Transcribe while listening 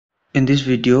In this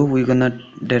video, we're gonna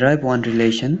derive one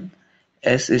relation.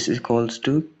 S is equals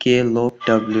to K log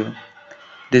W.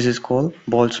 This is called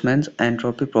Boltzmann's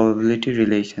entropy-probability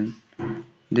relation.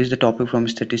 This is the topic from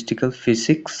statistical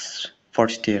physics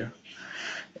first year.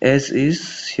 S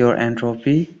is your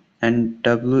entropy and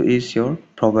W is your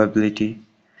probability.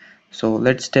 So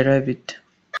let's derive it.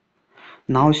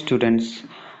 Now students,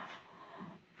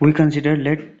 we consider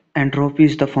let entropy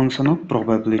is the function of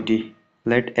probability.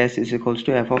 Let S is equals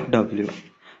to f of W.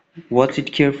 Watch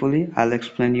it carefully. I'll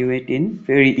explain you it in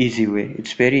very easy way.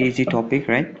 It's very easy topic,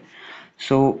 right?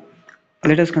 So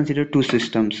let us consider two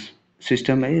systems,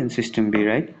 system A and system B,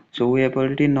 right? So we have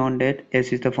already known that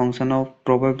S is the function of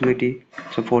probability.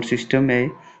 So for system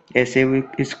A, SA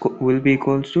will be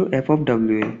equals to f of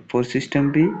WA. For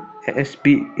system B,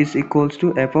 SB is equals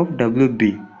to f of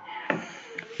WB.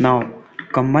 Now,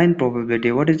 combined probability.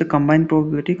 What is the combined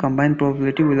probability? Combined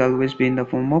probability will always be in the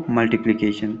form of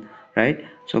multiplication, right?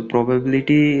 So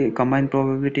probability, combined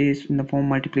probability is in the form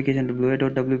multiplication WA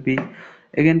dot WB.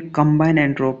 Again, combined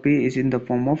entropy is in the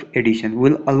form of addition.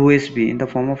 Will always be in the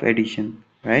form of addition,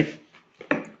 right?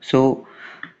 So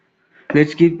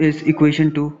let's give this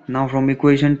equation 2. Now from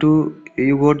equation 2,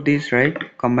 you got this, right?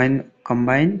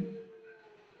 Combine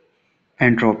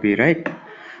entropy, right?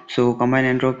 So combined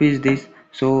entropy is this.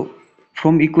 So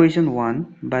from equation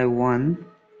 1 by 1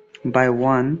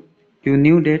 you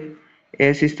knew that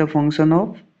s is the function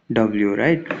of w,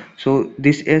 right? So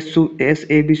this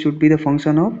sab should be the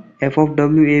function of f of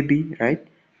wab, right?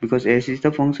 Because s is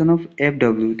the function of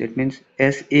fw, that means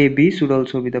sab should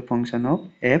also be the function of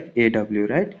faw,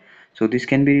 right? So this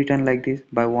can be written like this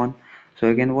by 1. So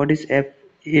again, what is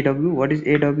FAW? What is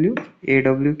AW?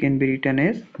 AW can be written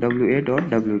as WA dot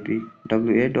WB.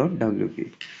 WA dot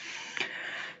WB.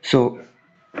 So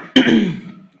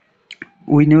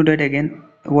we know that again.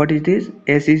 What is this?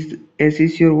 S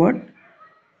is your what?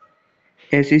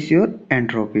 S is your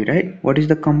entropy, right? What is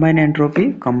the combined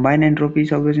entropy? Combined entropy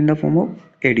is always in the form of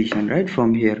addition, right?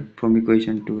 From here, from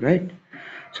equation 2, right?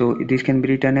 So this can be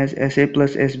written as SA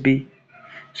plus SB.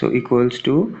 So equals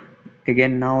to,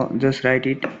 again now just write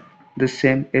it the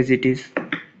same as it is.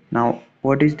 Now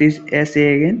what is this SA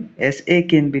again? SA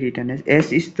can be written as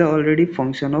S is the already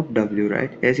function of W,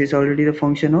 right? S is already the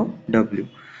function of W.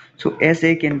 So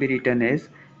SA can be written as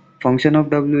function of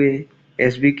WA.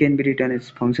 SB can be written as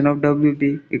function of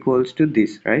WB equals to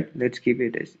this, right? Let's keep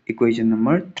it as equation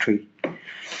number 3.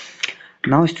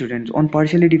 Now students, on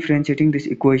partially differentiating this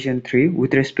equation 3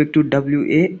 with respect to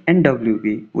WA and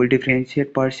WB, we'll differentiate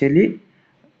it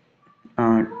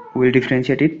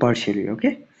partially,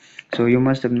 okay? So you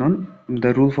must have known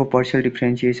the rule for partial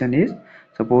differentiation is,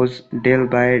 suppose del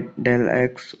by del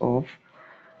x of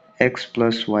x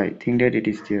plus y, think that it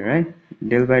is there, right?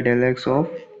 Del by del x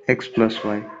of x plus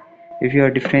y. If you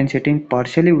are differentiating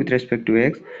partially with respect to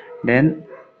x, then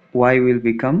y will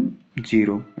become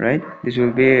 0, right? This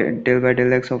will be del by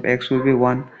del x of x will be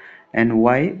 1 and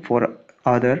y for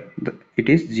other it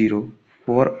is 0.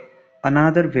 For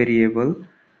another variable,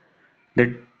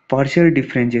 the partial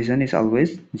differentiation is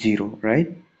always 0, right?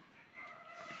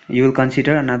 You will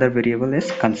consider another variable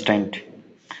as constant.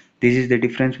 This is the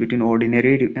difference between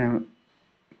ordinary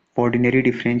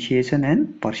differentiation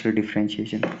and partial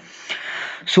differentiation.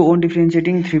 So on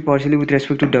differentiating 3 partially with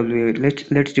respect to WA,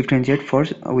 let's differentiate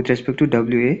first with respect to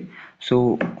WA.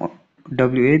 So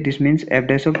WA, this means f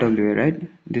dash of WA, right?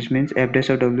 This means f dash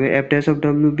of WA, f dash of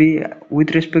WB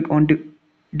with respect on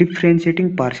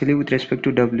differentiating partially with respect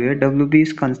to WA. WB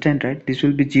is constant, right? This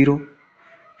will be 0,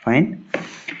 fine.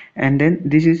 And then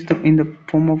this is in the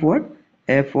form of what?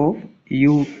 F of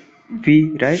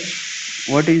UV, right?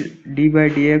 What is d by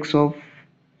dx of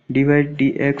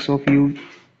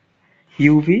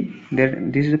UV? There,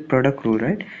 this is a product rule,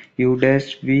 right? U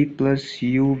dash V plus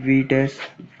UV dash,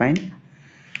 fine.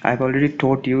 I've already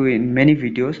taught you in many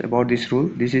videos about this rule.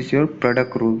 This is your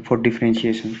product rule for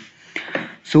differentiation.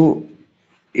 So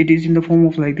it is in the form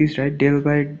of like this, right? Del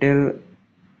by del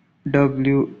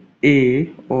WA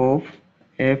of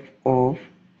f of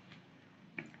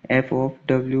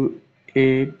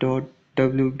WA dot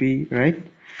WB, right?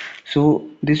 So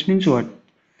this means what?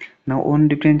 Now on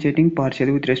differentiating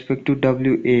partially with respect to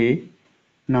WA,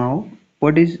 now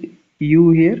what is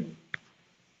U here?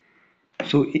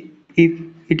 So if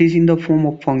it is in the form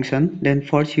of function, then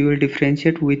first you will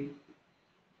differentiate with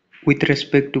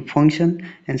respect to function,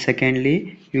 and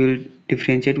secondly you will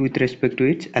differentiate with respect to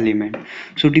its element.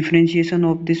 So differentiation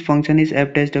of this function is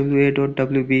f dash WA dot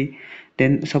WB.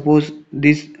 then suppose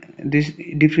this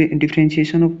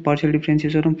differentiation of partial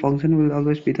differentiation of function will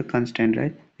always be the constant,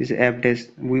 right? This f dash,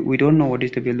 we don't know what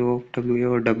is the value of wa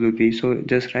or wb, so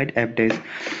just write f dash.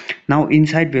 Now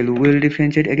inside value we will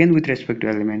differentiate again with respect to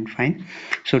element. Fine.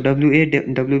 So wa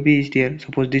wb is there.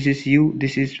 Suppose this is u,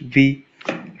 this is v,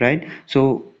 right?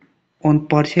 So on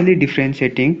partially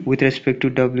differentiating with respect to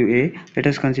wa, let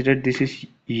us consider this is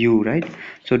u, right?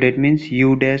 So that means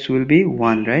u dash will be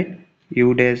 1, right?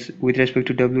 U dash with respect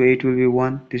to wa, it will be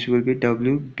 1, this will be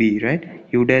wb, right?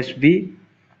 U dash b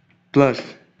plus,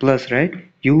 right?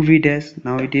 uv dash,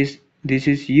 now it is, this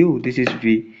is u, this is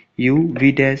v,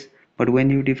 uv dash, but when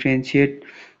you differentiate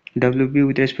wb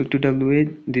with respect to wa,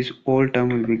 this whole term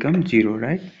will become 0,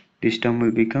 right? This term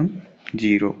will become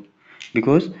 0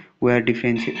 because we are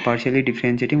partially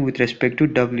differentiating with respect to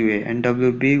wa, and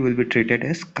wb will be treated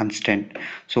as constant,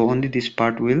 so only this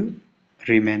part will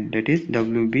remain, that is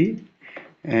wb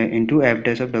into f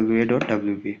dash of wa dot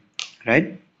wb,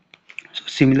 right? So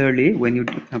similarly, when you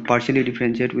partially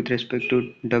differentiate with respect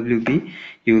to wb,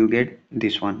 you will get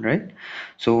this one, right?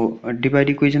 So divide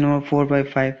equation number 4 by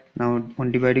 5. Now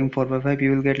on dividing 4 by 5,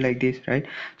 you will get like this, right?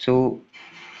 So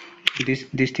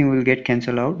this thing will get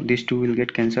cancelled out, these two will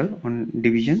get cancelled on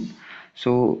division.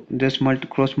 So just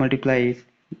cross multiply it.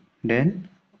 Then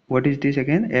what is this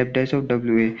again? F dash of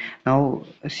wa. Now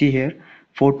see here,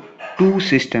 for two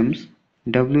systems,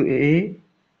 wa into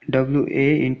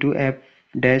f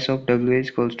dash of wa is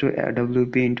equals to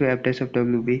wb into f dash of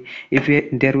wb. If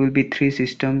there will be three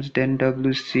systems, then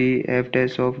wc f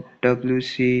dash of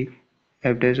wc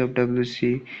f dash of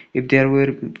wc. If there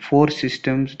were four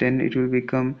systems, then it will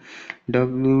become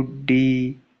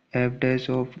wd f dash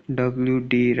of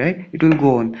wd, right? It will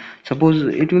go on, suppose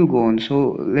it will go on.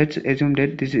 So let's assume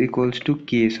that this is equals to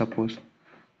k, suppose,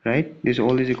 right? This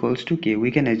all is equals to k, we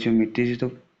can assume it, this is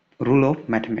the rule of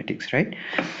mathematics, right?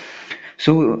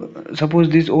 So suppose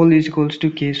this all is equals to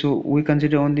k, so we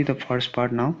consider only the first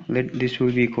part. Now let this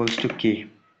will be equals to k.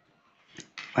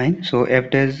 Fine. So f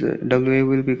dash wa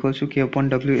will be equals to k upon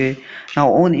wa.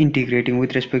 Now on integrating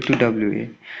with respect to wa,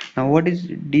 now what is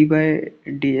d by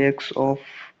dx of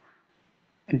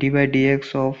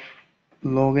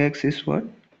log x is what?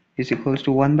 Is equals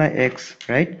to 1 by x,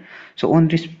 right? So on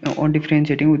this, on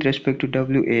differentiating with respect to wa,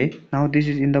 now this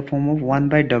is in the form of 1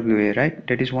 by wa, right?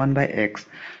 That is 1 by x.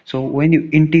 So when you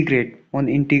integrate, on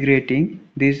integrating,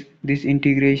 this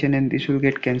integration and this will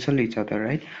get cancel each other,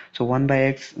 right? So 1 by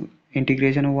x,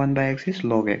 integration of 1 by x is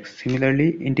log x.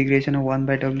 Similarly, integration of 1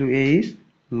 by wa is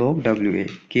log wa.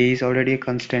 K is already a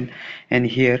constant, and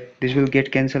here this will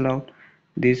get cancelled out,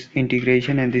 this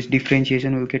integration and this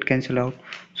differentiation will get cancelled out,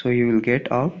 so you will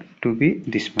get out to be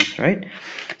this much, right?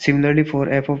 Similarly for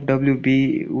f of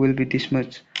wb will be this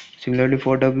much. Similarly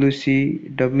for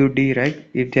wc wd, right?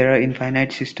 If there are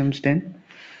infinite systems, then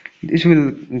this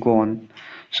will go on.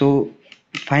 So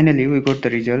finally we got the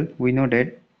result. We know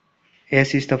that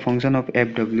s is the function of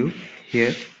fw.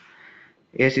 Here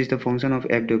s is the function of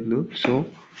fw, so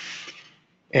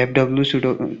fw should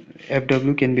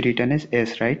fw can be written as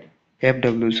s, right?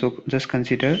 Fw, so just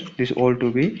consider this all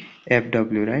to be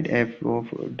fw, right? F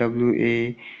of wa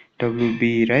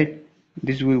wb, right?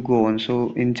 This will go on,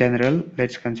 so in general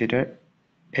let's consider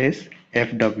s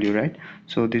fw, right?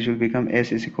 So this will become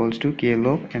s is equals to k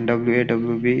log, and wa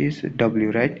wb is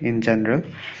w, right? In general,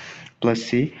 plus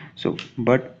c. So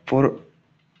but for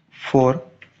for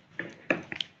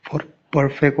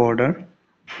perfect order,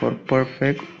 for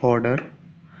perfect order,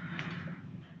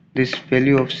 this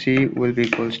value of c will be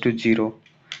equals to 0.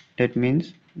 That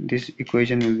means this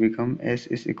equation will become s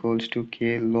is equals to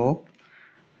k log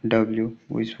w,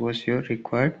 which was your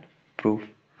required proof.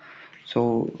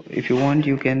 So if you want,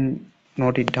 you can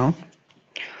note it down.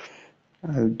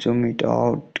 I'll zoom it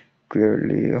out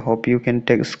clearly. I hope you can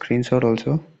take a screenshot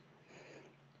also.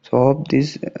 So hope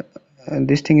this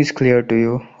thing is clear to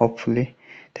you, hopefully.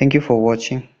 Thank you for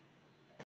watching.